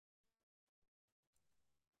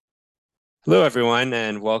Hello, everyone,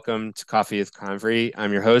 and welcome to Coffee with Convery.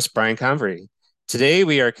 I'm your host, Brian Convery. Today,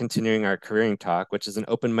 we are continuing our Careering Talk, which is an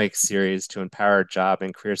open mic series to empower job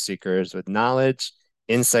and career seekers with knowledge,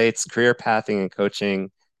 insights, career pathing, and coaching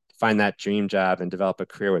to find that dream job and develop a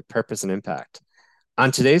career with purpose and impact.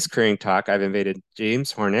 On today's Careering Talk, I've invited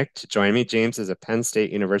James Hornick to join me. James is a Penn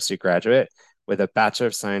State University graduate with a Bachelor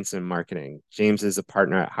of Science in Marketing. James is a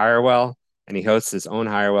partner at Hirewell, and he hosts his own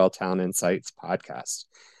Hirewell Talent Insights podcast.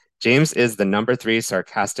 James is the number three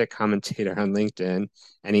sarcastic commentator on LinkedIn,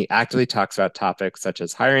 and he actively talks about topics such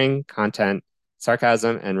as hiring, content,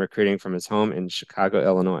 sarcasm, and recruiting from his home in Chicago,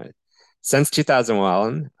 Illinois. Since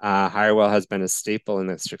 2001, Hirewell has been a staple in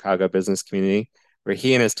the Chicago business community, where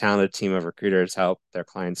he and his talented team of recruiters help their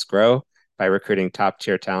clients grow by recruiting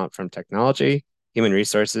top-tier talent from technology, human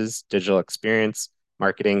resources, digital experience,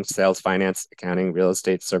 marketing, sales, finance, accounting, real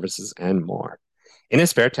estate services, and more. In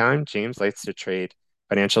his spare time, James likes to trade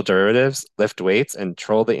financial derivatives, lift weights, and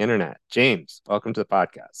troll the internet. James, welcome to the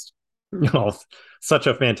podcast. Oh, such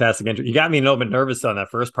a fantastic intro. You got me a little bit nervous on that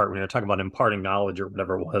first part when you were talking about imparting knowledge or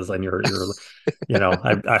whatever it was.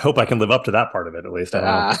 And I hope I can live up to that part of it at least. I don't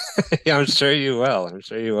know. Uh, yeah, I'm sure you will. I'm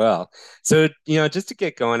sure you will. So, just to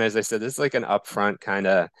get going, as I said, this is like an upfront kind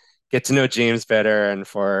of get to know James better, and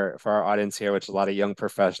for our audience here, which is a lot of young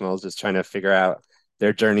professionals just trying to figure out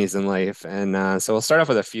their journeys in life. And so we'll start off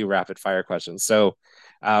with a few rapid fire questions. So,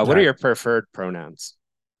 All what are right. your preferred pronouns?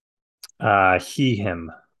 He,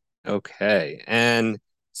 him. Okay. And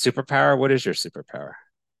superpower, what is your superpower?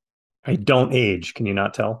 I don't age. Can you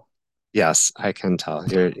not tell? Yes, I can tell.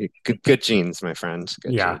 You're good genes, my friend.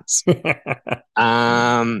 Good Yeah.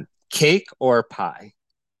 genes. Cake or pie?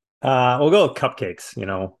 We'll go with cupcakes,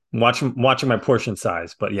 watching my portion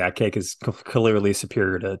size, but yeah, cake is clearly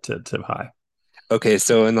superior to pie. Okay,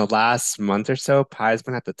 so in the last month or so, pie's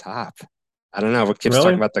been at the top. I don't know. What keeps talking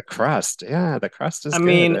Really? about the crust? Yeah, the crust is I good.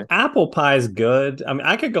 mean, apple pie is good. I mean,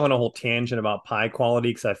 I could go on a whole tangent about pie quality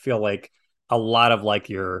because I feel like a lot of like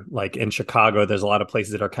in Chicago, there's a lot of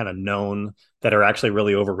places that are kind of known that are actually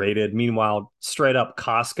really overrated. Meanwhile, straight up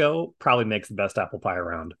Costco probably makes the best apple pie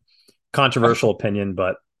around. Controversial Oh, opinion,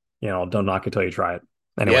 but don't knock it till you try it.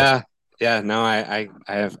 Anyways, yeah, yeah. No,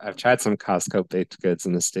 I've tried some Costco baked goods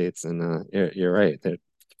in the States, and you're right. They're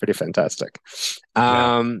pretty fantastic.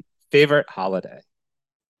 yeah. Favorite holiday?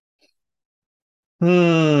 It's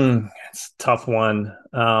a tough one.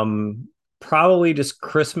 Probably just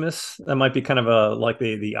Christmas. That might be kind of a like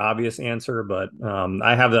the obvious answer, but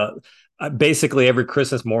I have basically every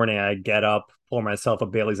Christmas morning I get up, pour myself a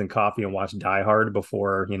Bailey's and coffee, and watch Die Hard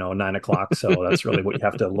before 9 o'clock. So that's really what you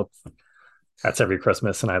have to look. That's every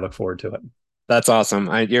Christmas, and I look forward to it. That's awesome.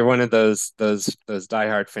 You're one of those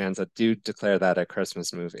diehard fans that do declare that a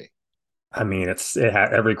Christmas movie. I mean,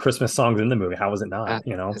 every Christmas song's in the movie. How is it not?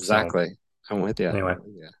 So Exactly. I'm with you. anyway, I'm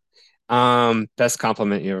with you. Best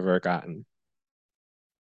compliment you've ever gotten.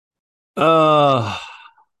 uh,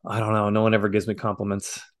 I don't know. No one ever gives me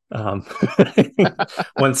compliments. Um,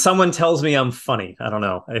 when someone tells me I'm funny, I don't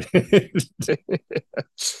know.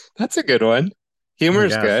 That's a good one. I Humor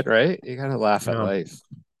is guess. good, right? You gotta laugh at Yeah, life.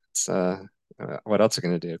 It's what else are you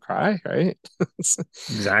gonna do? Cry, right?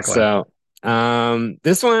 exactly. So,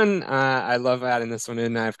 this one, I love adding this one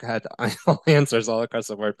in. I've got all answers all across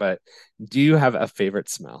the board, but do you have a favorite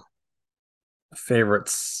smell? Favorite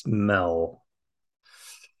smell.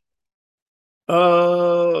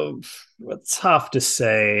 Uh, it's tough to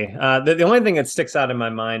say. The only thing that sticks out in my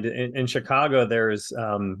mind in Chicago, there's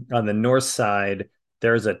on the north side,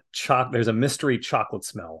 there's a mystery chocolate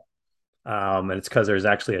smell. And it's because there's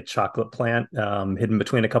actually a chocolate plant hidden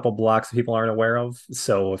between a couple blocks that people aren't aware of.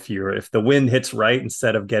 So if the wind hits right,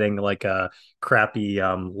 instead of getting like a crappy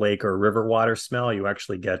lake or river water smell, you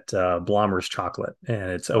actually get Blommer's chocolate,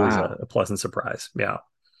 and it's always Wow. a pleasant surprise. Yeah.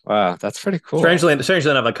 Wow, that's pretty cool. Strangely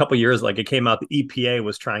enough, a couple years like it came out, the EPA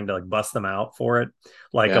was trying to like bust them out for it.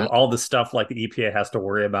 Like of Yeah. all the stuff like the EPA has to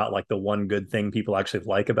worry about, like the one good thing people actually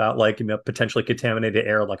like about like potentially contaminated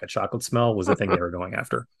air, like a chocolate smell, was the thing they were going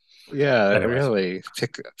after. Yeah, Anyways, really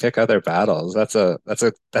pick other battles. That's a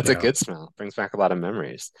yeah, good smell. Brings back a lot of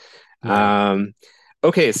memories. yeah. Um,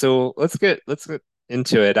 okay, so let's get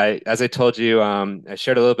into it. As I told you, I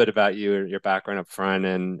shared a little bit about your background up front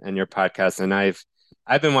and your podcast, and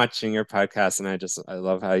I've been watching your podcast, and I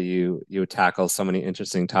love how you tackle so many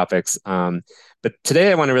interesting topics. But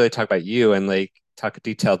today I want to really talk about you and like talk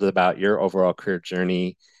detailed about your overall career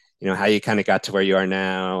journey. How you kind of got to where you are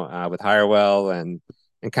now with Hirewell and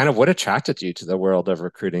kind of what attracted you to the world of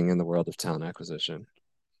recruiting and the world of talent acquisition.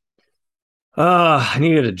 I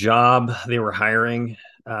needed a job. They were hiring.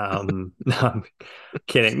 No, I'm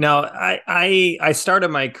kidding. No, I started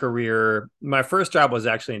my career. My first job was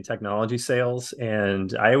actually in technology sales,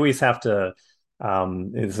 and I always have to.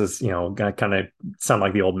 This is gonna kind of sound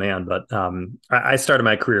like the old man, but I started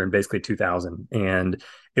my career in basically 2000, and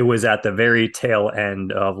it was at the very tail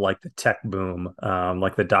end of like the tech boom,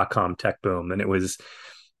 like the dot-com tech boom, and it was.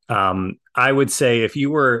 I would say if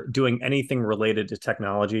you were doing anything related to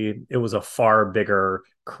technology, it was a far bigger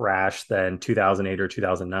crash than 2008 or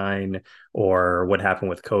 2009 or what happened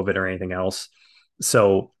with COVID or anything else.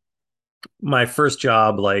 So my first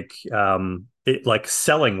job, like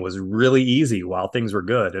selling was really easy while things were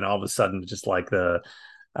good, and all of a sudden, just like the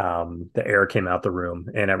air came out the room,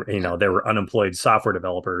 and there were unemployed software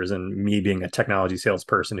developers, and me being a technology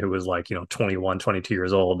salesperson who was like 21, 22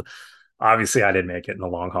 years old, obviously I didn't make it in the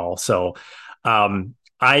long haul. So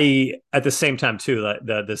I at the same time too,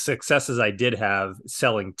 the successes I did have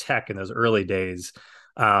selling tech in those early days,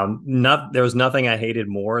 there was nothing I hated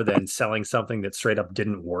more than selling something that straight up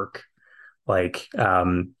didn't work. Like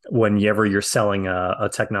whenever you're selling a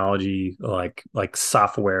technology like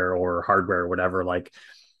software or hardware or whatever, like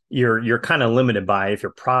you're kind of limited by if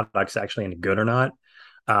your product's actually any good or not.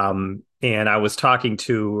 And I was talking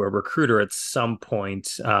to a recruiter at some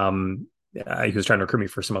point. He was trying to recruit me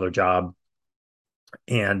for some other job,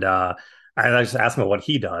 and I just asked him what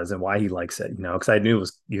he does and why he likes it, because I knew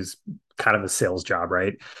he was kind of a sales job,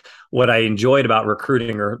 right? What I enjoyed about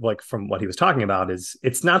recruiting, or like from what he was talking about, is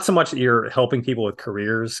it's not so much that you're helping people with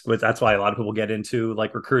careers, but that's why a lot of people get into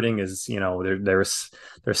like recruiting is, there's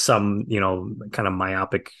some, kind of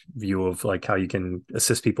myopic view of like how you can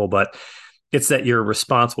assist people, but it's that you're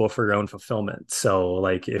responsible for your own fulfillment. So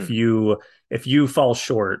like if you fall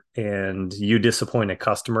short and you disappoint a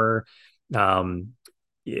customer, um,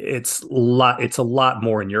 it's a lot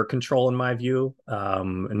more in your control in my view,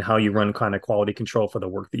 and how you run kind of quality control for the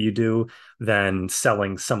work that you do than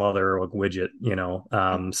selling some other like widget,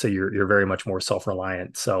 so you're very much more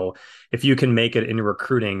self-reliant. So if you can make it in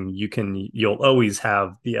recruiting, you'll always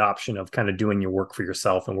have the option of kind of doing your work for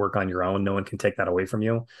yourself and work on your own. No one can take that away from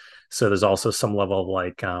you. So there's also some level of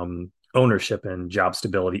like ownership and job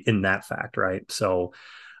stability in that fact, right? So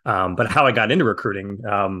but how I got into recruiting,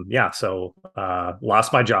 yeah, so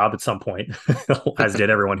lost my job at some point, as did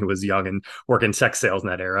everyone who was young and working tech sales in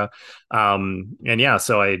that era. And yeah,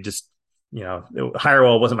 so I just,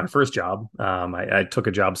 Hirewell wasn't my first job. I took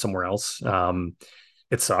a job somewhere else.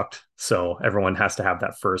 It sucked. So everyone has to have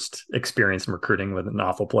that first experience in recruiting with an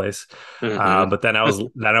awful place. Mm-hmm. But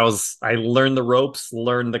I learned the ropes,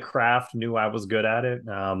 learned the craft, knew I was good at it.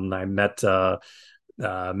 I met our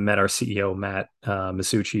CEO Matt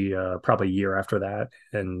Masucci probably a year after that,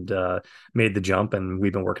 and made the jump, and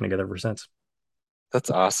we've been working together ever since. That's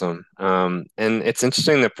awesome. And it's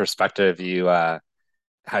interesting the perspective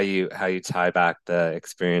how you tie back the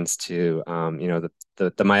experience to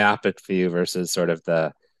the myopic view versus sort of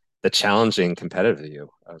the challenging competitive view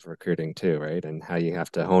of recruiting too, right? And how you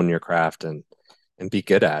have to hone your craft and be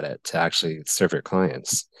good at it to actually serve your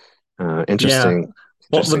clients. Yeah. Interesting,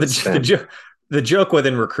 Well, interesting spin. the joke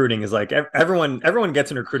within recruiting is like everyone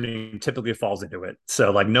gets in recruiting typically falls into it.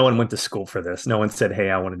 So like no one went to school for this. No one said, "Hey,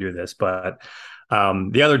 I want to do this." But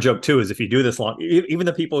the other joke too is if you do this long, even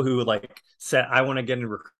the people who like said, "I want to get into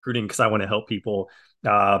recruiting because I want to help people."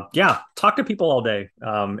 Yeah, talk to people all day,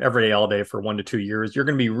 every day, all day for 1 to 2 years. You're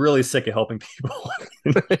going to be really sick of helping people.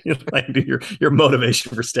 Like your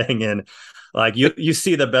motivation for staying in, like you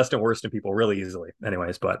see the best and worst in people really easily.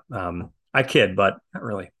 Anyways, but I kid, but not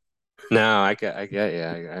really. No, I get,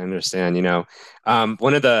 yeah, I understand.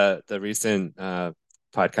 One of the recent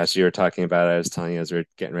podcasts you were talking about, I was telling you as we are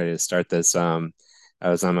getting ready to start this, I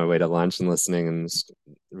was on my way to lunch and listening and just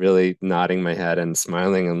really nodding my head and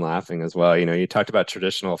smiling and laughing as well. You talked about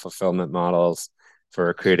traditional fulfillment models for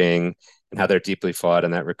recruiting and how they're deeply flawed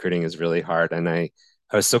and that recruiting is really hard. And I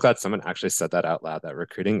was so glad someone actually said that out loud, that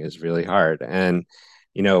recruiting is really hard. And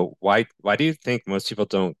why do you think most people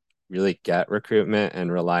don't really get recruitment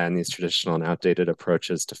and rely on these traditional and outdated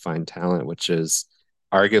approaches to find talent, which is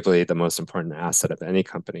arguably the most important asset of any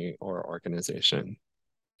company or organization?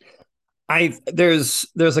 There's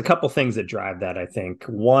a couple things that drive that. I think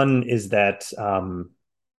one is that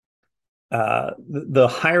the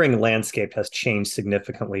hiring landscape has changed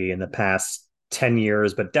significantly in the past 10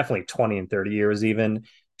 years, but definitely 20 and 30 years even.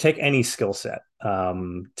 Take any skill set.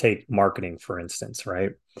 Take marketing, for instance,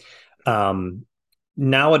 right? Um,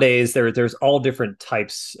 Nowadays there's all different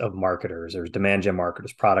types of marketers. There's demand gen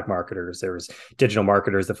marketers, product marketers, there's digital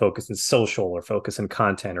marketers that focus in social or focus in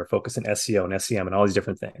content or focus in SEO and SEM and all these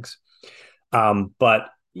different things. But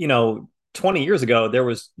 20 years ago,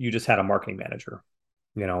 you just had a marketing manager.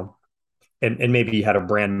 you know, and maybe you had a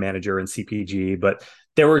brand manager in CPG, but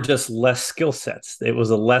there were just less skill sets. It was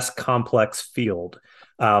a less complex field.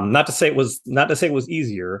 Not to say it was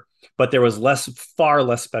easier, but there was far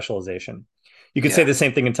less specialization. You could say Yeah. the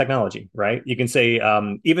same thing in technology, right? You can say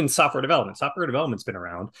even software development. Software development's been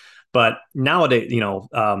around, but nowadays,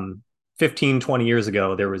 15, 20 years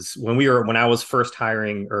ago, there was when I was first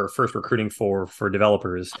hiring or first recruiting for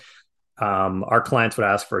developers, our clients would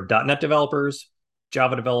ask for .NET developers,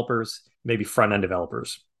 Java developers, maybe front end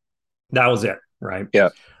developers. That was it, right? Yeah.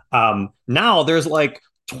 Now there's like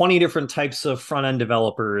 20 different types of front end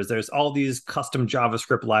developers. There's all these custom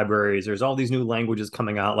JavaScript libraries. There's all these new languages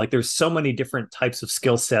coming out. Like there's so many different types of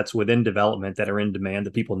skill sets within development that are in demand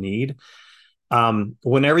that people need.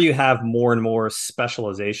 Whenever you have more and more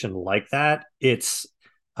specialization like that, it's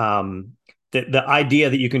the idea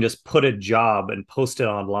that you can just put a job and post it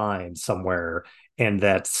online somewhere and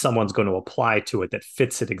that someone's going to apply to it that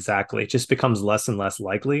fits it exactly, it just becomes less and less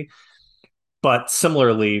likely. But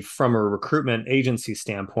similarly, from a recruitment agency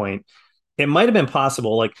standpoint, it might have been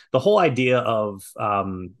possible. Like the whole idea of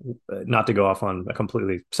not to go off on a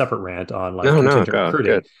completely separate rant on like No, no, contingent go.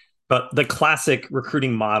 recruiting, Good. but the classic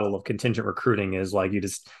recruiting model of contingent recruiting is like you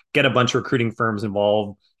just get a bunch of recruiting firms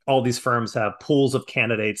involved. All these firms have pools of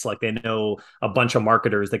candidates, like they know a bunch of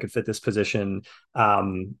marketers that could fit this position,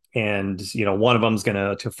 and one of them's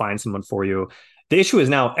gonna to find someone for you. The issue is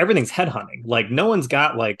now everything's headhunting. Like no one's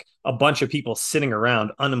got like a bunch of people sitting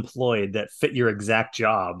around unemployed that fit your exact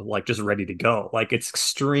job, like just ready to go. Like it's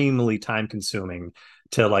extremely time consuming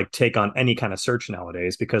to like take on any kind of search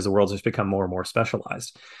nowadays because the world's just become more and more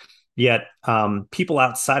specialized. Yet people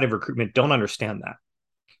outside of recruitment don't understand that.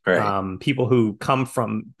 Right. People who come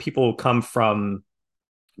from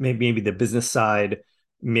maybe the business side,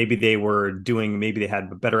 maybe they had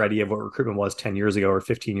a better idea of what recruitment was 10 years ago or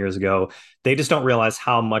 15 years ago. They just don't realize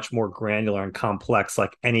how much more granular and complex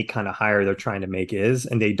like any kind of hire they're trying to make is,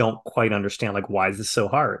 and they don't quite understand like why is this so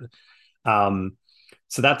hard. um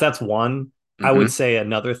so that's one. I Mm-hmm. would say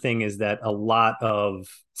another thing is that a lot of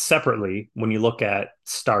separately, when you look at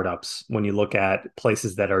startups, when you look at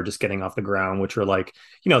places that are just getting off the ground, which are like,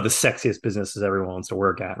 the sexiest businesses everyone wants to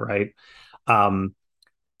work at, right? Um,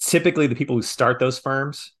 Typically the people who start those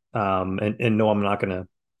firms, and no, I'm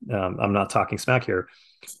not talking smack here.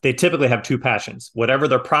 They typically have two passions. Whatever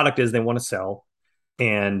their product is, they want to sell,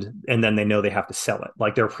 and then they know they have to sell it.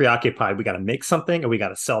 Like they're preoccupied. We got to make something, and we got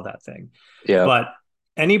to sell that thing. Yeah. But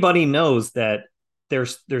anybody knows that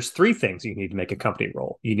there's three things you need to make a company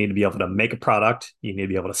roll. You need to be able to make a product. You need to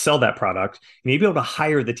be able to sell that product. You need to be able to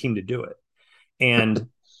hire the team to do it. And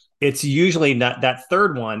it's usually not that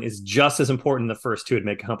third one is just as important in the first two to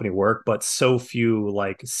make a company work, but so few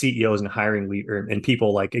like CEOs and hiring leader and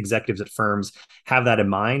people like executives at firms have that in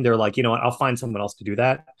mind. They're like, you know what, I'll find someone else to do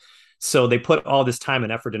that. So they put all this time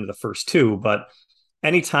and effort into the first two, but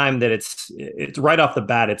anytime that it's right off the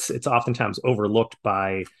bat, it's oftentimes overlooked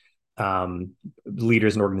by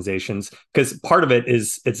leaders and organizations because part of it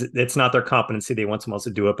is it's not their competency. They want someone else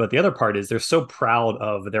to do it, but the other part is they're so proud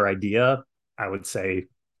of their idea. I would say,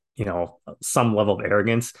 some level of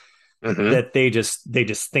arrogance Mm-hmm. that they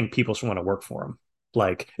just think people should want to work for them.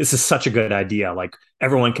 Like this is such a good idea. Like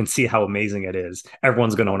everyone can see how amazing it is.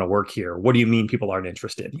 Everyone's going to want to work here. What do you mean people aren't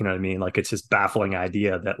interested? You know what I mean? Like it's this baffling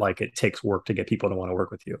idea that like it takes work to get people to want to work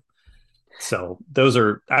with you. So those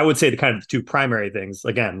are, I would say, the kind of the two primary things.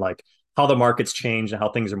 Again, like how the markets change and how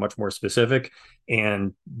things are much more specific,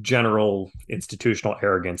 and general institutional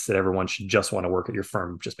arrogance that everyone should just want to work at your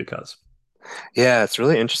firm just because. Yeah, it's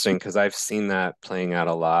really interesting because I've seen that playing out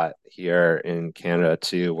a lot here in Canada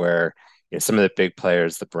too, where some of the big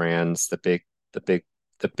players, the brands, the big, the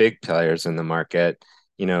big players in the market,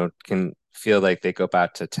 can feel like they go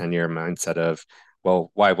back to 10-year mindset of, well,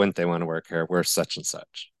 why wouldn't they want to work here? We're such and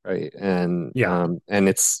such, right? Yeah. And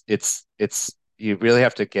it's you really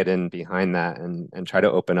have to get in behind that and try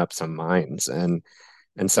to open up some minds and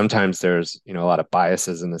sometimes there's a lot of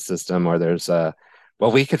biases in the system or there's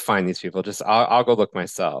well, we could find these people. Just I'll go look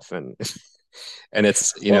myself, and and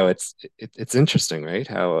it's Well, it's interesting, right?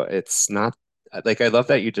 How it's not like I love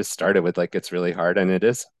that you just started with like it's really hard, and it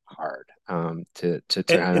is hard to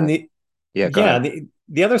kind and of the yeah. Go yeah ahead.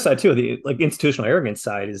 the other side too, the like institutional arrogance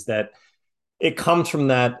side is that it comes from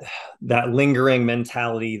that lingering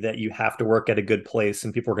mentality that you have to work at a good place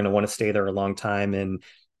and people are going to want to stay there a long time. And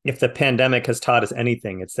if the pandemic has taught us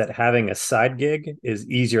anything, it's that having a side gig is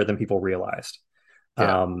easier than people realized.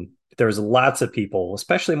 Yeah, There's lots of people,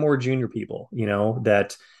 especially more junior people,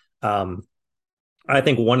 that um, I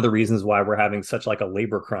think one of the reasons why we're having such like a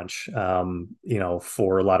labor crunch,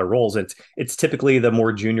 for a lot of roles, it's typically the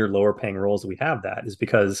more junior, lower paying roles that we have. That is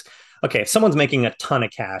because, okay, if someone's making a ton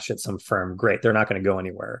of cash at some firm, great, they're not going to go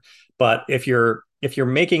anywhere. But if you're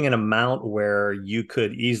making an amount where you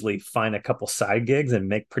could easily find a couple side gigs and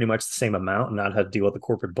make pretty much the same amount and not have to deal with the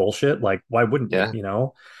corporate bullshit, like why wouldn't you? Yeah. You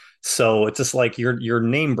know. So it's just like your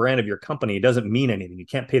name brand of your company doesn't mean anything. You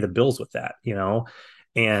can't pay the bills with that,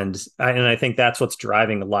 and I think that's what's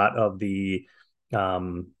driving a lot of the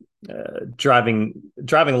um, driving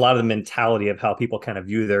a lot of the mentality of how people kind of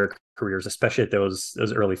view their careers, especially at those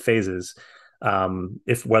early phases.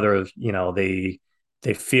 If whether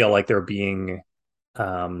they feel like they're being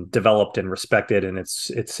developed and respected, and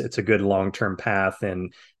it's a good long term path,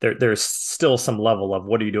 and there's still some level of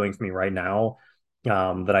what are you doing for me right now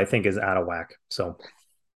that I think is out of whack. So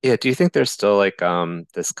Yeah, do you think there's still like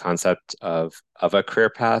this concept of a career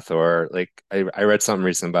path, or like I read something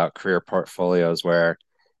recent about career portfolios where,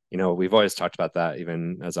 we've always talked about that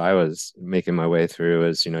even as I was making my way through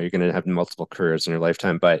is, you're going to have multiple careers in your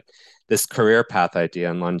lifetime, but this career path idea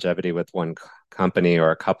and longevity with one company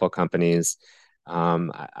or a couple companies,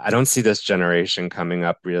 I don't see this generation coming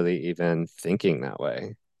up really even thinking that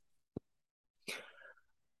way.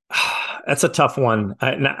 that's a tough one.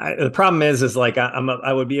 The problem is like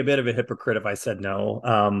I would be a bit of a hypocrite if I said no.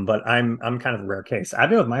 But I'm kind of a rare case. I've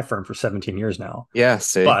been with my firm for 17 years now, Yeah,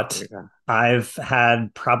 see, there but you go. I've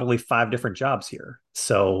had probably five different jobs here.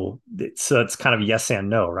 So it's kind of yes and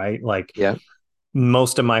no, right? Like Yeah.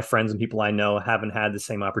 most of my friends and people I know haven't had the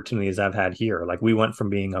same opportunities I've had here. Like we went from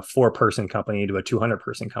being a 4-person company to a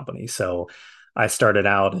 200-person company. So I started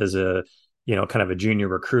out as kind of a junior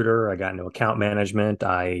recruiter. I got into account management.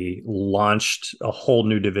 I launched a whole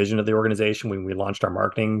new division of the organization when we launched our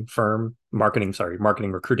marketing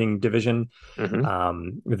recruiting division. Hmm.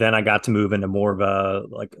 Then I got to move into more of a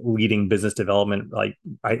like leading business development. Like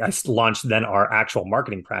I launched then our actual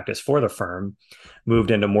marketing practice for the firm,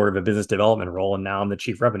 moved into more of a business development role, and now I'm the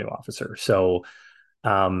chief revenue officer. So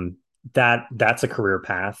um, that's a career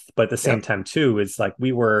path. But at the Yep. same time, too, it's like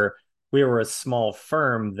we were a small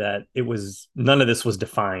firm that it was none of this was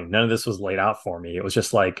defined, none of this was laid out for me. It was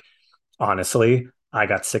just like honestly, I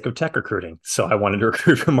got sick of tech recruiting. So I wanted to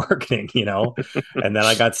recruit for marketing. And then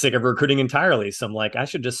I got sick of recruiting entirely. So I'm like, I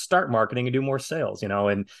should just start marketing and do more sales.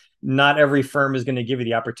 And not every firm is going to give you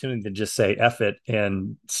the opportunity to just say F it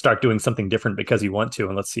and start doing something different because you want to,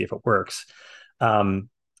 and let's see if it works. Um,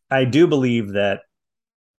 I do believe that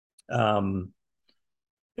um,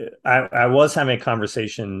 I was having a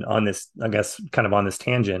conversation on this, I guess, kind of on this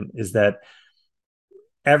tangent, is that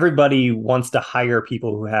everybody wants to hire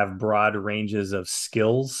people who have broad ranges of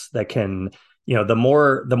skills that can, the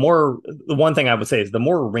one thing I would say is the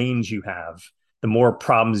more range you have, the more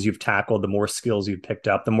problems you've tackled, the more skills you've picked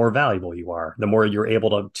up, the more valuable you are, the more you're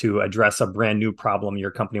able to address a brand new problem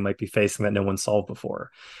your company might be facing that no one solved before,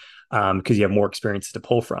 because you have more experience to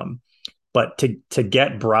pull from. But to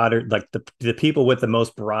get broader, like the people with the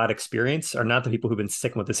most broad experience are not the people who've been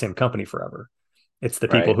sticking with the same company forever. It's the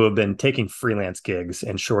people Right. who have been taking freelance gigs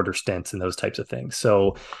and shorter stints and those types of things.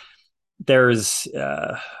 So there's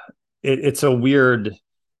it's a weird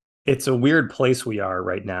place we are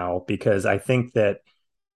right now, because I think that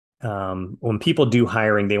when people do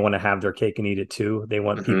hiring, they want to have their cake and eat it too. They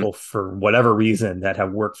want Hmm. people for whatever reason that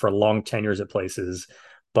have worked for long tenures at places,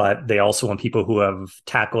 but they also want people who have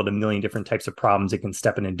tackled a million different types of problems that can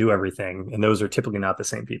step in and do everything. And those are typically not the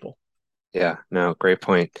same people. Yeah, no, great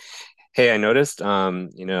point. Hey, I noticed,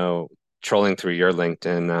 trolling through your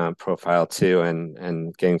LinkedIn profile too,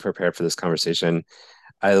 and getting prepared for this conversation.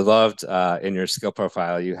 I loved in your skill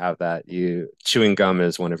profile you have that you chewing gum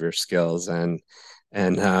is one of your skills, and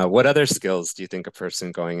what other skills do you think a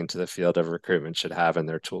person going into the field of recruitment should have in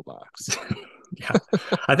their toolbox? Yeah,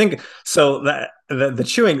 I think so. That the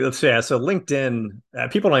chewing, yeah. So LinkedIn,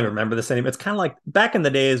 people don't even remember this anymore. It's kind of like back in the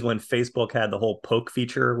days when Facebook had the whole poke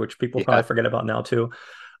feature, which people Yeah, probably forget about now too.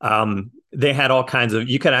 They had all kinds of.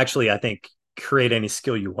 You could actually, I think, create any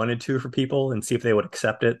skill you wanted to for people and see if they would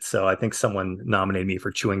accept it. So I think someone nominated me for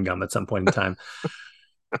chewing gum at some point in time.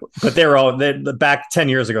 But they back 10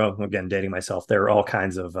 years ago. Again, dating myself. There were all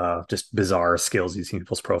kinds of just bizarre skills you see in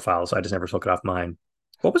people's profiles. So I just never took it off mine.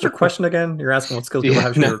 What was your question again? You're asking what skills people yeah,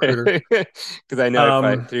 have to be a no, recruiter. because I know I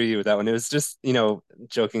probably Um, threw you with that one. It was just,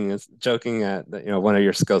 joking at that, one of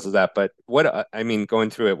your skills is that. But what I mean,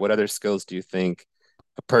 going through it, what other skills do you think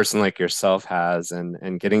a person like yourself has,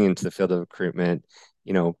 and getting into the field of recruitment,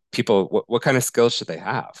 people, what kind of skills should they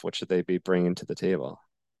have? What should they be bringing to the table?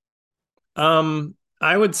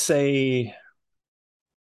 I would say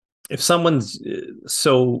if someone's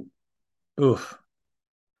so, oof.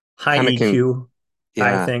 High kind of can, EQ, I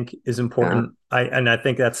yeah, think, is yeah, important. I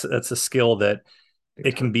think that's a skill that big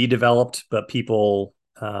it can time. be developed, but people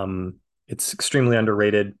it's extremely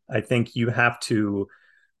underrated. I think you're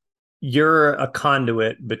a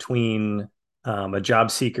conduit between a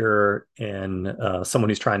job seeker and someone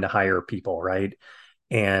who's trying to hire people, right?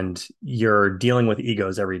 And you're dealing with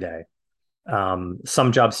egos every day.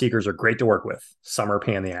 Some job seekers are great to work with. Some are a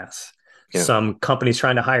pain in the ass. Yeah, Some companies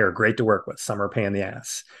trying to hire, great to work with. Some are a pain in the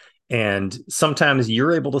ass. And sometimes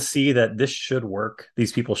you're able to see that this should work.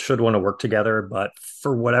 These people should want to work together, but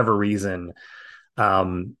for whatever reason,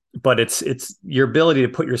 but it's your ability to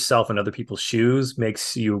put yourself in other people's shoes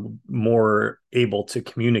makes you more able to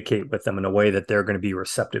communicate with them in a way that they're going to be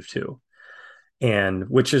receptive to, and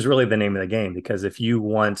which is really the name of the game. Because if you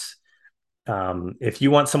want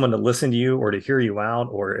someone to listen to you or to hear you out,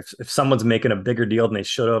 or if someone's making a bigger deal than they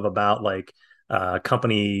should have about like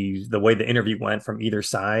company, the way the interview went from either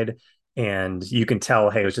side, and you can tell,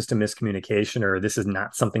 hey, it was just a miscommunication, or this is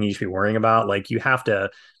not something you should be worrying about, like you have to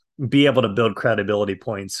be able to build credibility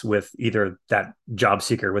points with either that job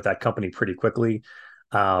seeker with that company pretty quickly,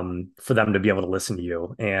 for them to be able to listen to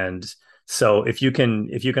you. And so if you can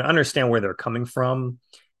understand where they're coming from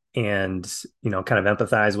and kind of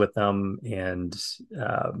empathize with them, and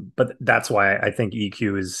but that's why I think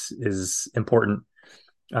EQ is important,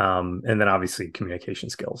 and then obviously communication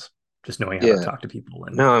skills, just knowing how to yeah. talk to people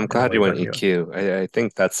No, I'm in a glad way you that went doesn't go. EQ. I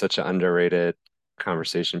think that's such an underrated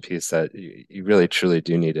conversation piece that you really truly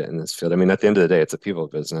do need it in this field. I mean, at the end of the day, it's a people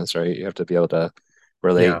business, right? You have to be able to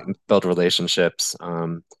relate, Yeah. build relationships,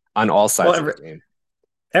 on all Well, sides of the game.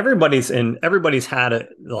 everybody's had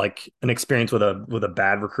like an experience with a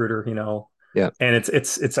bad recruiter, Yeah, and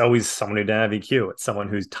it's always someone who doesn't have EQ. It's someone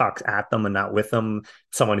who talks at them and not with them.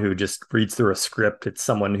 It's someone who just reads through a script. It's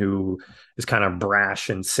someone who is kind of brash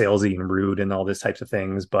and salesy and rude and all these types of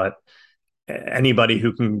things. But anybody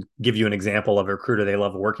who can give you an example of a recruiter they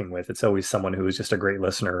love working with, it's always someone who is just a great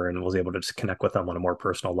listener and was able to just connect with them on a more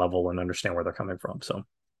personal level and understand where they're coming from. So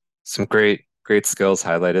some great skills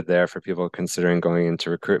highlighted there for people considering going into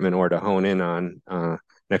recruitment or to hone in on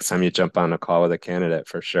next time you jump on a call with a candidate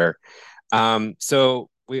for sure. So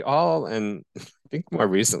we all, and I think more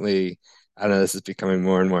recently, I don't know, this is becoming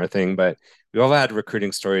more and more a thing, but we all had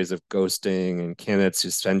recruiting stories of ghosting and candidates who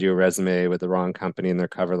send you a resume with the wrong company in their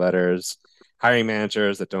cover letters, hiring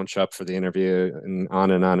managers that don't show up for the interview, and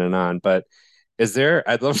on and on and on. But is there,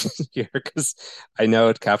 I'd love to hear, because I know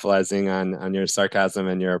it's capitalizing on your sarcasm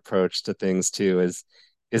and your approach to things too,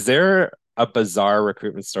 is there a bizarre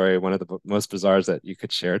recruitment story, one of the most bizarres that you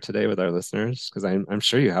could share today with our listeners? Because I'm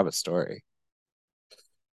sure you have a story.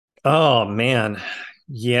 oh man,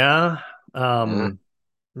 yeah. Yeah. um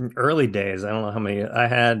Early days, I don't know how many I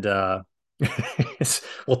had.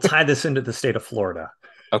 We'll tie this into the state of Florida.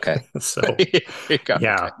 Okay. So Here you go.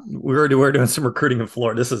 yeah, Okay. we're doing some recruiting in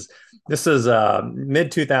Florida. This is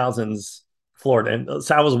mid 2000s Florida, and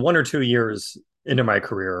so I was 1 or 2 years into my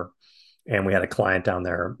career, and we had a client down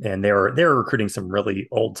there, and they were recruiting some really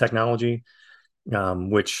old technology,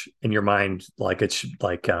 which in your mind, like it's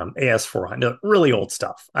like AS400, really old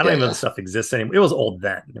stuff. I don't Yeah, even know if yeah. the stuff exists anymore. It was old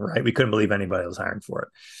then, right? We couldn't believe anybody was hiring for it.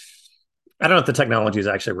 I don't know if the technology is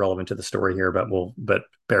actually relevant to the story here, but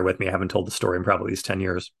bear with me. I haven't told the story in probably these 10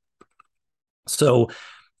 years. So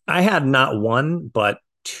I had not one, but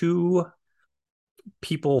two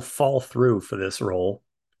people fall through for this role,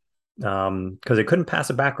 because they couldn't pass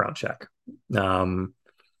a background check. Um,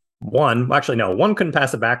 one, well, actually, no, one couldn't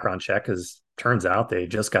pass a background check because turns out they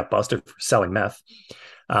just got busted for selling meth.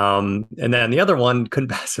 And then the other one couldn't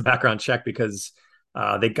pass a background check because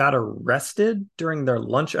they got arrested during their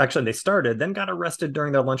lunch. Actually, they started, then got arrested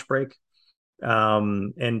during their lunch break.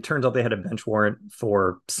 And turns out they had a bench warrant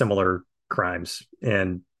for similar crimes.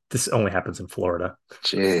 And this only happens in Florida.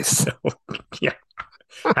 Jeez. So, yeah,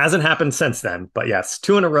 hasn't happened since then. But yes,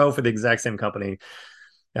 two in a row for the exact same company.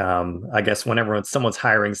 I guess whenever someone's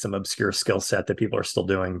hiring some obscure skill set that people are still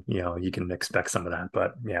doing, you can expect some of that.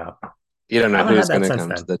 But yeah, You don't I know haven't who's had going that to since come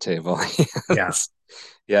to then. the table. Yeah, Yes.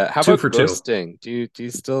 Yeah. How two about for two. ghosting? Do you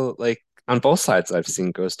still like on both sides? I've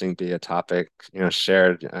seen ghosting be a topic,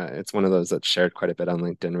 shared. It's one of those that's shared quite a bit on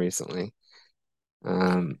LinkedIn recently.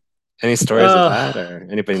 Um, any stories of Uh, that or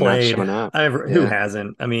anybody not Played. showing up? Who Yeah.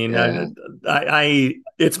 hasn't? I mean, Yeah.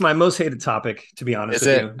 it's my most hated topic, to be honest Is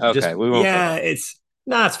with it? you. Okay. Just, We won't go yeah, there. it's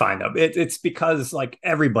fine though. It's because like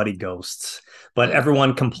everybody ghosts, but Yeah.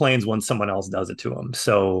 everyone complains when someone else does it to them.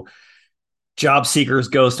 So Job seekers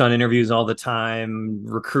ghost on interviews all the time.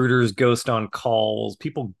 Recruiters ghost on calls.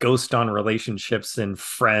 People ghost on relationships and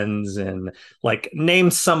friends. And like,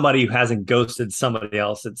 name somebody who hasn't ghosted somebody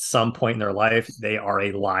else at some point in their life. They are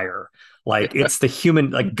a liar. Like, Yeah. it's the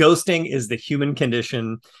human, like, ghosting is the human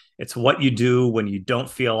condition. It's what you do when you don't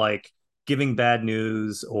feel like giving bad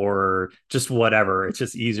news or just whatever. It's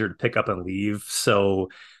just easier to pick up and leave. So,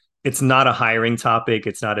 it's not a hiring topic.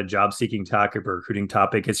 It's not a job seeking topic or recruiting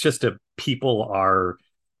topic. It's just a people are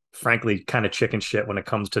frankly kind of chicken shit when it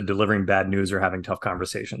comes to delivering bad news or having tough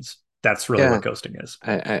conversations. That's really Yeah, what ghosting is.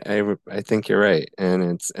 I think you're right, and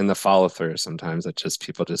it's in the follow through. Sometimes it just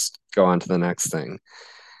people just go on to the next thing.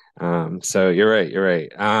 So you're right. You're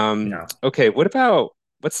right. Yeah. Okay,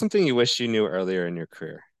 what's something you wish you knew earlier in your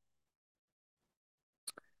career?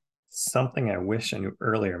 Something I wish I knew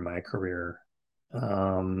earlier in my career.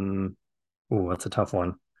 Um, ooh, that's a tough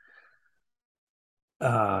one.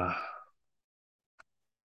 Uh,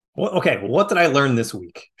 okay, what did I learn this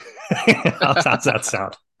week? How's that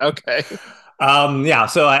sound? Okay. Yeah,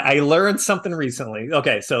 so I learned something recently.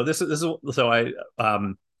 Okay, so this is so I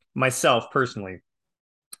myself personally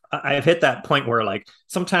I've hit that point where like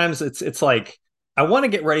sometimes it's like I want to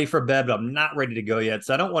get ready for bed, but I'm not ready to go yet.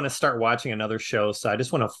 So I don't want to start watching another show. So I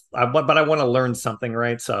just want to, but I want to learn something,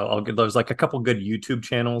 right? So there's like a couple good YouTube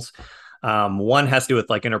channels. One has to do with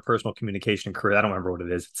like interpersonal communication and career. I don't remember what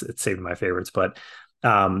it is. It's saved in my favorites, but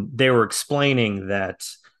they were explaining that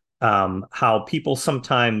how people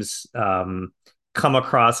sometimes come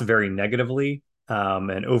across very negatively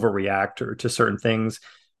and overreact or to certain things.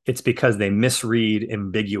 It's because they misread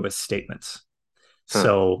ambiguous statements. Huh.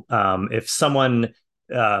 So if someone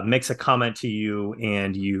makes a comment to you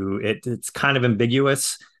and it's kind of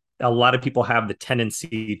ambiguous, a lot of people have the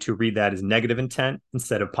tendency to read that as negative intent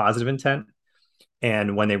instead of positive intent.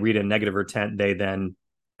 And when they read a negative intent, they then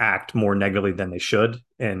act more negatively than they should,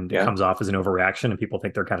 and it Yeah. comes off as an overreaction, and people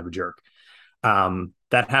think they're kind of a jerk.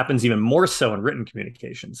 That happens even more so in written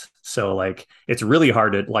communications. So like it's really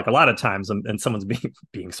hard to like a lot of times, and someone's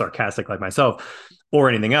being sarcastic like myself or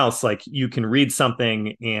anything else. Like you can read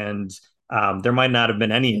something and there might not have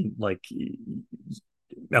been any like.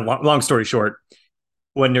 Long story short,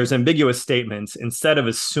 when there's ambiguous statements, instead of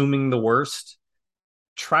assuming the worst,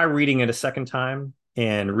 try reading it a second time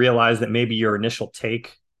and realize that maybe your initial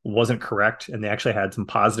take wasn't correct and they actually had some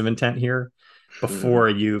positive intent here Mhm. before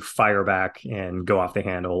you fire back and go off the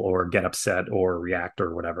handle or get upset or react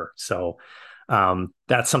or whatever. So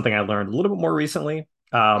that's something I learned a little bit more recently.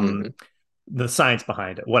 Mhm. The science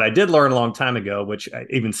behind it. What I did learn a long time ago, which I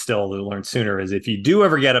even still learned sooner, is if you do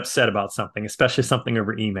ever get upset about something, especially something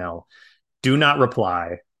over email, do not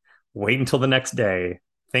reply. Wait until the next day,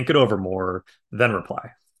 think it over more, then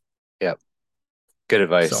reply. Yep. Good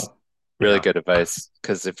advice. So, Really yeah. good advice.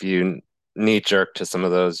 Because if you knee jerk to some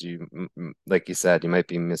of those, like you said, you might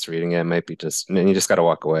be misreading it. It might be just, and you just got to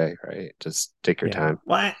walk away, right? Just take your Yeah. time.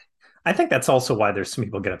 Well, I think that's also why there's some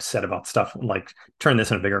people get upset about stuff like turn this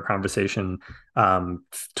in a bigger conversation,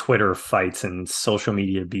 Twitter fights and social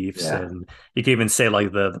media beefs. Yeah. And you can even say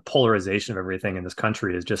like the polarization of everything in this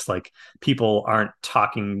country is just like people aren't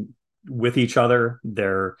talking with each other.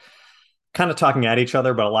 They're kind of talking at each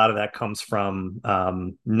other, but a lot of that comes from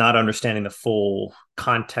not understanding the full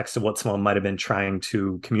context of what someone might have been trying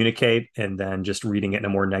to communicate and then just reading it in a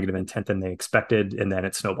more negative intent than they expected. And then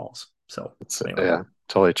it snowballs. So, anyway. Yeah,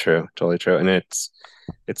 totally true. Totally true. And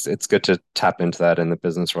it's good to tap into that in the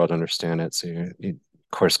business world, understand it. So you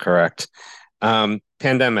course correct.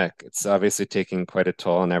 Pandemic, it's obviously taking quite a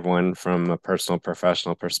toll on everyone from a personal,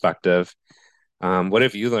 professional perspective. What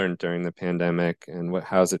have you learned during the pandemic and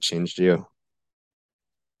how has it changed you?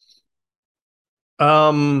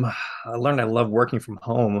 Um, I learned I love working from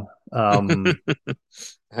home.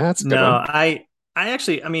 That's a good No, one. I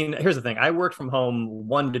actually, I mean, here's the thing. I worked from home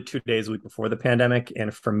 1 to 2 days a week before the pandemic,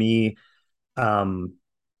 and for me, um,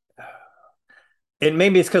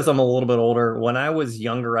 maybe it's because I'm a little bit older. When I was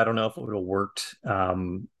younger, I don't know if it would have worked.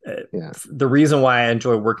 Yeah, The reason why I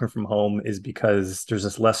enjoy working from home is because there's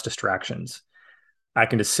just less distractions. I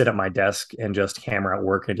can just sit at my desk and just hammer out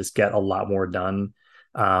work and just get a lot more done.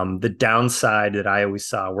 The downside that I always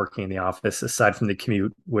saw working in the office, aside from the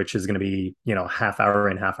commute, which is going to be, half hour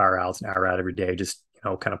in, half hour out, an hour out every day, just,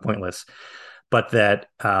 kind of pointless, but that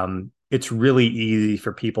it's really easy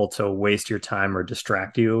for people to waste your time or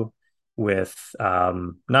distract you with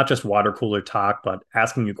not just water cooler talk, but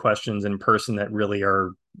asking you questions in person that really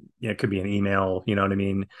are, it could be an email, you know what I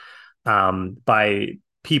mean? By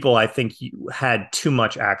people I think had too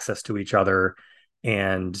much access to each other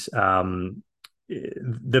and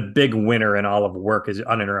the big winner in all of work is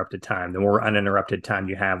uninterrupted time. The more uninterrupted time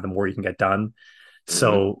you have, the more you can get done. Hmm.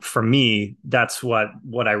 So for me, that's what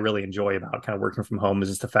I really enjoy about kind of working from home is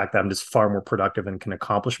just the fact that I'm just far more productive and can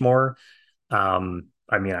accomplish more.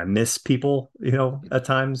 I mean, I miss people, at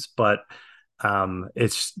times, but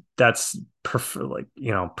it's that's prefer like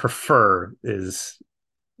prefer is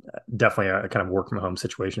definitely a kind of work from home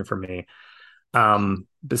situation for me.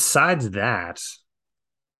 Besides that,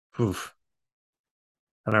 oof,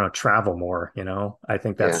 I don't know, travel more, I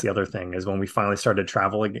think that's Yeah. the other thing is when we finally started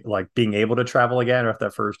traveling, like being able to travel again after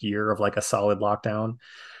that first year of like a solid lockdown.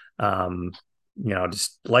 Um,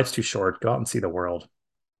 just life's too short. Go out and see the world.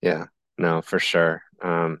 Yeah. No, for sure.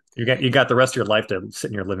 You got the rest of your life to sit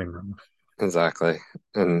in your living room. Exactly.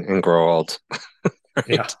 And grow old,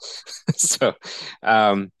 Yeah. right? So,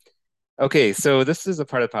 um, okay, so this is a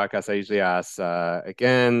part of the podcast I usually ask,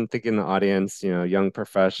 again, thinking the audience, young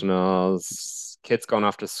professionals, kids going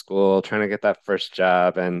off to school, trying to get that first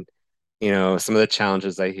job, and some of the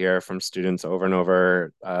challenges I hear from students over and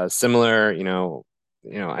over, similar, I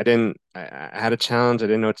had a challenge, I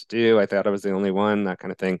didn't know what to do, I thought I was the only one, that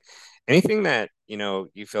kind of thing. Anything that,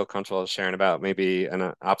 you feel comfortable sharing about, maybe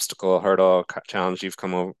an obstacle, hurdle, challenge you've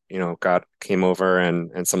come over, came over,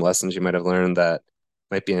 and some lessons you might have learned that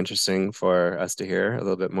might be interesting for us to hear a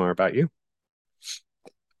little bit more about you.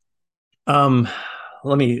 Um,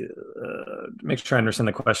 Let me make sure I understand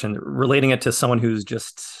the question. Relating it to someone who's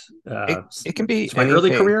just It can be to my early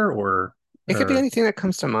anything. career, or It could be or anything that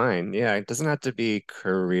comes to mind. Yeah, it doesn't have to be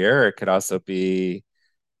career. It could also be,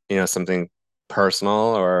 something personal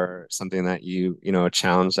or something that a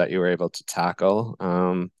challenge that you were able to tackle.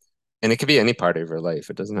 And it could be any part of your life.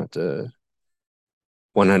 It doesn't have to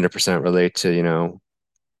 100% relate to,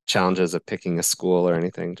 challenges of picking a school or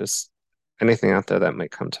anything. Just anything out there that might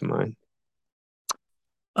come to mind.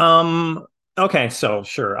 Um, okay, so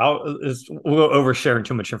sure. We'll go over sharing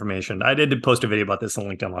too much information. I did post a video about this on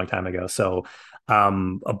LinkedIn a long time ago. So,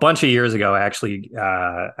 a bunch of years ago, I actually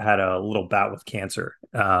had a little bout with cancer.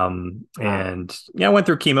 Ah, And yeah, I went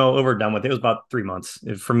through chemo, overdone with it. It was about 3 months.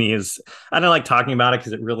 For me, is I don't like talking about it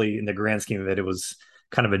because it really, in the grand scheme of it, it was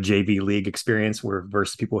kind of a JV league experience where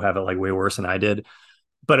versus people who have it like way worse than I did.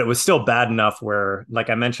 But it was still bad enough where, like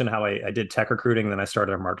I mentioned, how I did tech recruiting, and then I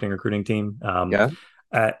started a marketing recruiting team. yeah.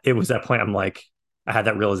 It was that point I'm like, I had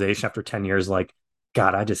that realization after 10 years, like,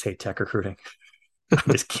 God, I just hate tech recruiting. I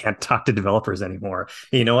just can't talk to developers anymore.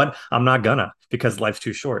 And you know what? I'm not gonna because life's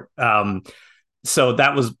too short. So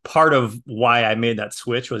that was part of why I made that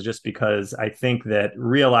switch was just because I think that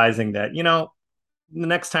realizing that, the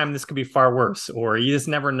next time this could be far worse, or you just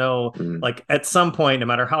never know. Mm, Like at some point, no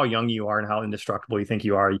matter how young you are and how indestructible you think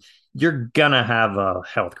you are, you're gonna have a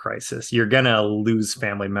health crisis. You're gonna lose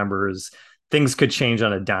family members. Things could change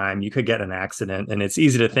on a dime. You could get an accident, and it's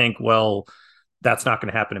easy to think, well, that's not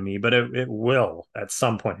going to happen to me, but it will at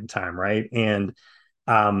some point in time, right? And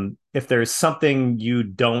if there's something you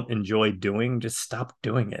don't enjoy doing, just stop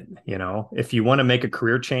doing it. If you want to make a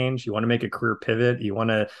career change, you want to make a career pivot, you want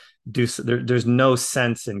to there's no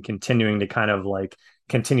sense in continuing to kind of like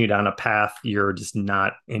continue down a path you're just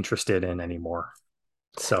not interested in anymore.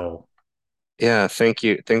 So yeah, thank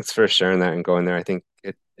you. Thanks for sharing that and going there. I think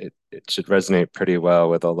it should resonate pretty well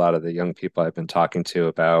with a lot of the young people I've been talking to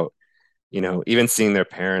about, even seeing their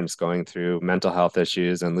parents going through mental health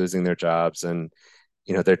issues and losing their jobs and,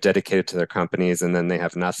 they're dedicated to their companies and then they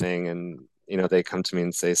have nothing and, they come to me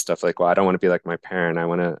and say stuff like, well, I don't want to be like my parent. I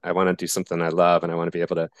want to do something I love and I want to be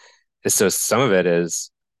able to. So some of it is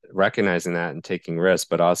recognizing that and taking risks,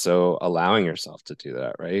 but also allowing yourself to do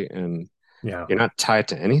that, right? And yeah. you're not tied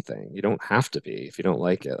to anything. You don't have to be if you don't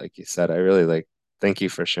like it. Like you said, I really like, thank you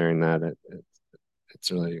for sharing that.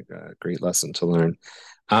 It's really a great lesson to learn.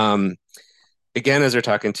 Um, Again, as we're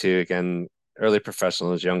talking to, again, early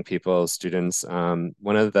professionals, young people, students,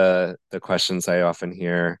 one of the questions I often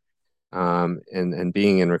hear, and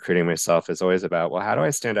being in recruiting myself is always about, well, how do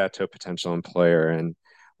I stand out to a potential employer and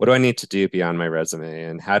what do I need to do beyond my resume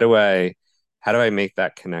and how do I make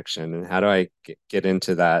that connection and how do I get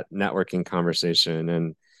into that networking conversation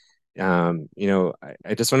and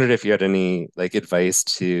I just wondered if you had any like advice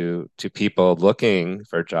to people looking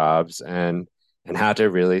for jobs and how to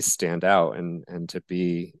really stand out and to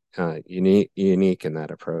be unique in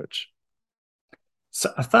that approach.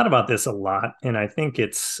 So I've thought about this a lot, and I think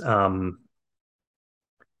it's because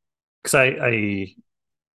I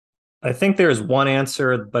think there's one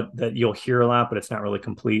answer, but that you'll hear a lot, but it's not really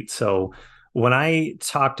complete. So when I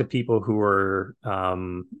talk to people who are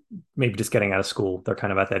maybe just getting out of school, they're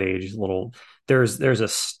kind of at that age, there's a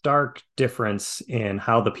stark difference in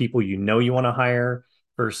how the people you want to hire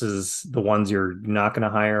versus the ones you're not going to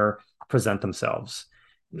hire present themselves.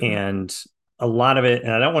 Mhm. And a lot of it,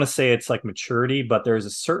 and I don't want to say it's like maturity, but there's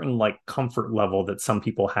a certain like comfort level that some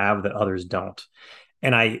people have that others don't.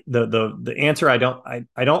 And the answer I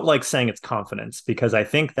don't like saying it's confidence, because I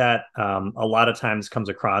think that a lot of times comes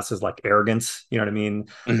across as like arrogance. You know what I mean?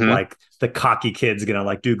 Mhm. Like the cocky kid's gonna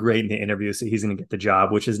like do great in the interview, so he's gonna get the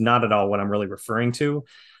job, which is not at all what I'm really referring to.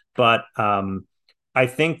 But I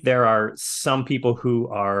think there are some people who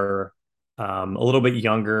are a little bit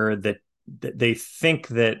younger that they think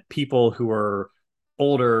that people who are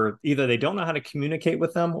older, either they don't know how to communicate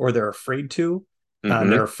with them or they're afraid to.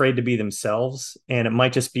 Mhm. They're afraid to be themselves, and it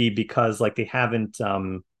might just be because like they haven't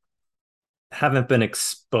been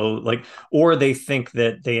exposed, like, or they think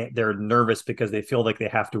that they're nervous because they feel like they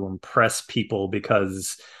have to impress people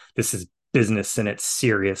because this is business and it's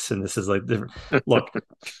serious and this is like different. Look,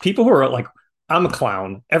 people who are like, I'm a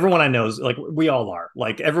clown. Everyone I know is like, we all are.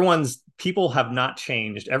 Like everyone's people have not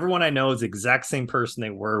changed. Everyone I know is the exact same person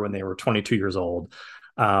they were when they were 22 years old.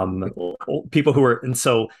 Um, People who are, and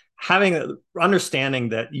so having understanding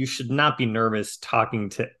that you should not be nervous talking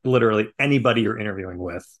to literally anybody you're interviewing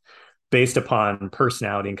with based upon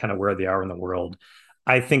personality and kind of where they are in the world,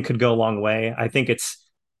 I think could go a long way. I think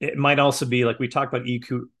it might also be like we talked about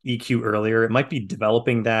EQ earlier. It might be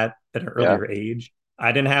developing that at an Yeah. earlier age.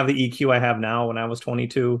 I didn't have the EQ I have now when I was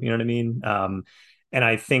 22. You know what I mean? And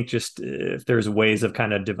I think just if there's ways of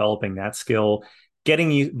kind of developing that skill,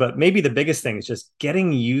 getting you, but maybe the biggest thing is just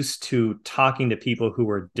getting used to talking to people who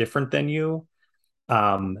are different than you,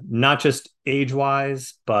 not just age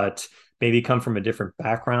wise, but maybe come from a different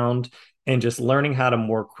background, and just learning how to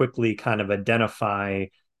more quickly kind of identify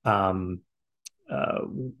um, uh,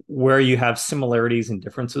 where you have similarities and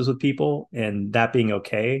differences with people, and that being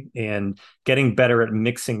okay, and getting better at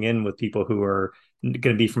mixing in with people who are going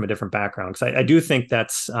to be from a different background. Because I do think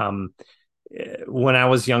that's when I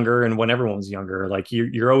was younger and when everyone was younger, like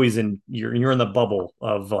you're always in you're in the bubble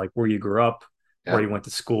of like where you grew up, where Yeah. you went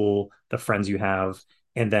to school, the friends you have,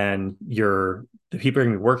 and then the people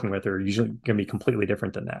you're gonna be working with are usually gonna be completely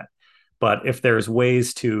different than that. But if there's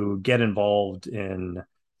ways to get involved in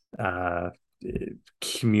uh,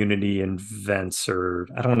 community events, or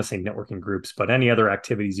I don't want to say networking groups, but any other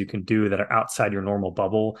activities you can do that are outside your normal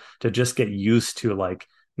bubble, to just get used to like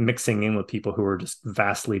mixing in with people who are just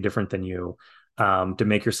vastly different than you, to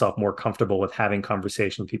make yourself more comfortable with having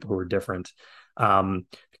conversation with people who are different.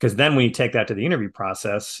 Because then when you take that to the interview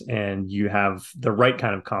process and you have the right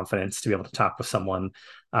kind of confidence to be able to talk with someone,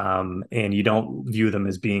 and you don't view them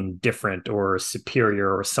as being different or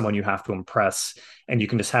superior or someone you have to impress, and you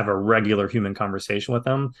can just have a regular human conversation with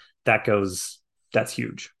them, that goes, that's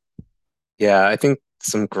huge. Yeah, I think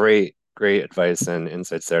some great advice and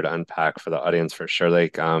insights there to unpack for the audience for sure.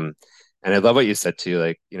 And I love what you said too.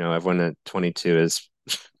 Like, everyone at 22 is,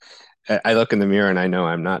 I look in the mirror and I know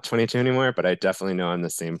I'm not 22 anymore, but I definitely know I'm the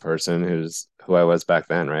same person who I was back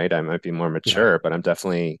then, right? I might be more Yeah. mature, but I'm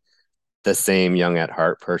definitely the same young at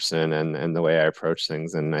heart person and the way I approach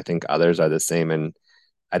things. And I think others are the same. And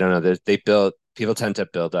I don't know, people tend to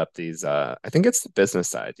build up these I think it's the business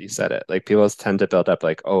side. You said it. Like people tend to build up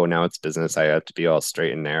like, oh, now it's business. I have to be all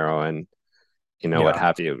straight and narrow and what Yeah.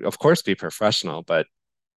 have you. Of course be professional, but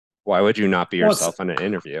why would you not be Well, it's yourself in an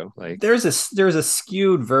interview? Like, there's a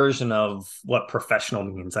skewed version of what professional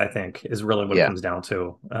means, I think, is really what it yeah, comes down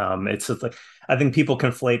to. It's just like I think people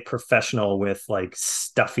conflate professional with like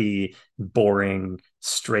stuffy, boring,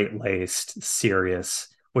 straight-laced, serious,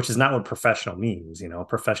 which is not what professional means.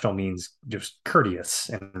 Professional means just courteous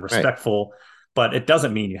and right. respectful, but it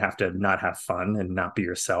doesn't mean you have to not have fun and not be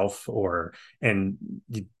yourself, and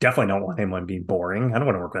you definitely don't want anyone being boring. I don't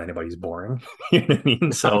want to work with anybody who's boring. You know what I mean?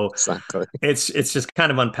 No, So exactly. it's just kind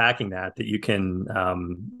of unpacking that you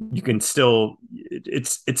can still,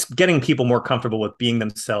 it's getting people more comfortable with being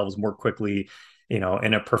themselves more quickly, in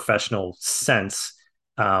a professional sense.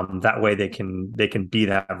 That way they can be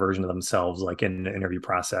that version of themselves like in the interview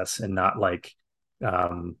process, and not like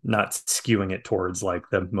not skewing it towards like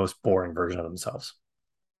the most boring version of themselves.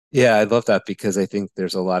 Yeah, I love that because I think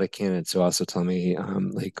there's a lot of candidates who also tell me,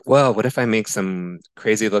 like, well, what if I make some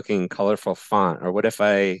crazy looking colorful font? Or what if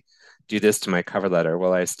I do this to my cover letter?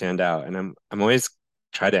 Will I stand out? And I'm always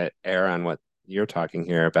try to err on what you're talking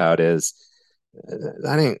here about is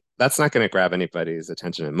that's not going to grab anybody's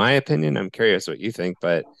attention. In my opinion, I'm curious what you think,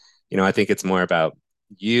 but I think it's more about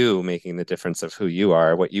you making the difference of who you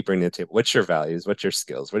are, what you bring to the table, what's your values, what's your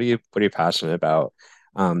skills, what are you passionate about?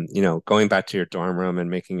 Going back to your dorm room and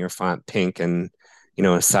making your font pink and,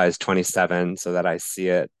 a size 27 so that I see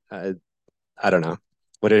it. I don't know.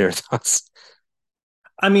 What are your thoughts?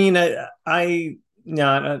 I mean, I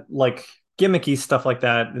yeah, like gimmicky stuff like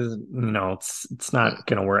that is, it's Yeah. not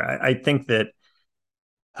gonna work. I think that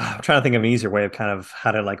I'm trying to think of an easier way of kind of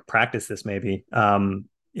how to like practice this maybe.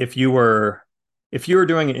 If you were if you were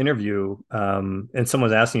doing an interview and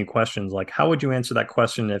someone's asking you questions, like how would you answer that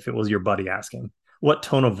question if it was your buddy asking? What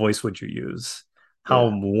tone of voice would you use? How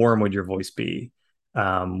Yeah. warm would your voice be?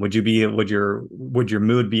 Would your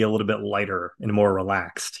mood be a little bit lighter and more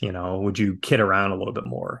relaxed? Would you kid around a little bit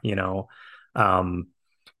more? Um,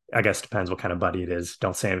 I guess it depends what kind of buddy it is.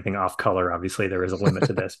 Don't say anything off color. Obviously, there is a limit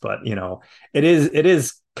to this, but it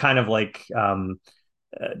is kind of like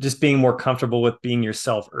just being more comfortable with being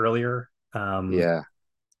yourself earlier. Yeah.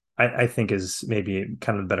 I think is maybe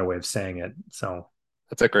kind of a better way of saying it. So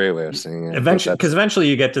That's a great way of saying it. I think eventually, because that's eventually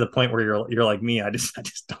you get to the point where you're like me. I just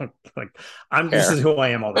don't like. This is care. who I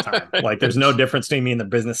am all the time. Like there's no difference between me in the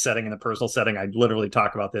business setting and the personal setting. I literally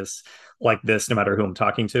talk about this like this, no matter who I'm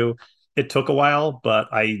talking to. It took a while, but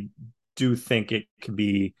I do think it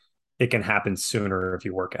can happen sooner if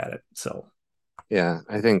you work at it. So Yeah,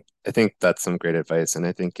 I think that's some great advice. And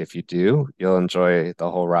I think if you do, you'll enjoy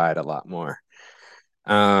the whole ride a lot more.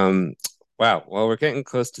 Um, wow. Well, we're getting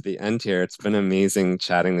close to the end here. It's been amazing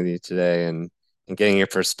chatting with you today and getting your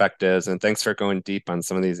perspectives. And thanks for going deep on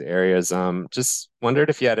some of these areas. Just wondered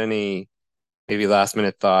if you had any maybe last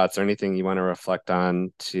minute thoughts or anything you want to reflect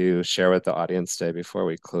on to share with the audience today before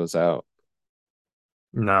we close out.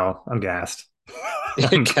 no, I'm gassed. Your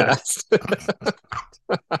I'm kidding. cast.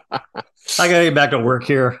 I gotta get back to work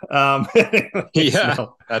here. Anyways, Yeah,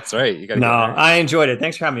 no, that's right. You got to no, get married. I enjoyed it.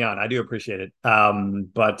 Thanks for having me on. I do appreciate it.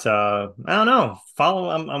 But I don't know. Follow.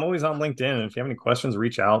 I'm always on LinkedIn, and if you have any questions,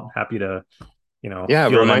 reach out. Happy to Yeah,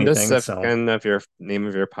 field remind us anything. of, So again of your name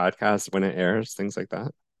of your podcast when it airs, things like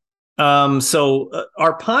that. our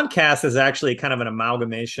podcast is actually kind of an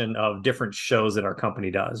amalgamation of different shows that our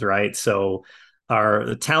company does, right? So our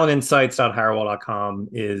talentinsights.hirewell.com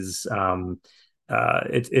is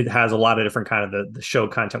it has a lot of different kind of the show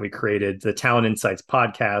content we created. The Talent Insights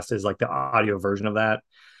podcast is like the audio version of that.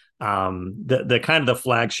 The kind of the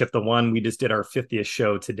flagship, the one we just did our 50th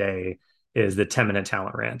show today is the 10-minute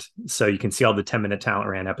talent rant. So you can see all the 10-minute talent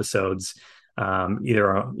rant episodes.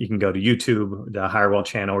 Either you can go to YouTube, the Hirewell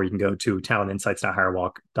channel, or you can go to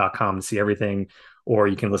talentinsights.hirewell.com to see everything, or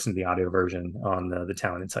you can listen to the audio version on the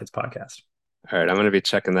Talent Insights podcast. All right, I'm going to be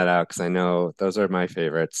checking that out because I know those are my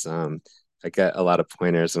favorites. I get a lot of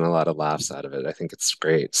pointers and a lot of laughs out of it. I think it's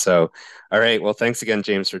great. So, all right. Well, thanks again,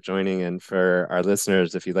 James, for joining. And for our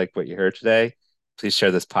listeners, if you like what you heard today, please share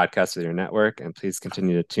this podcast with your network and please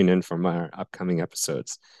continue to tune in for our upcoming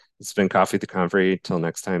episodes. It's been Coffee with the Convery. Till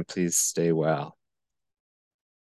next time, please stay well.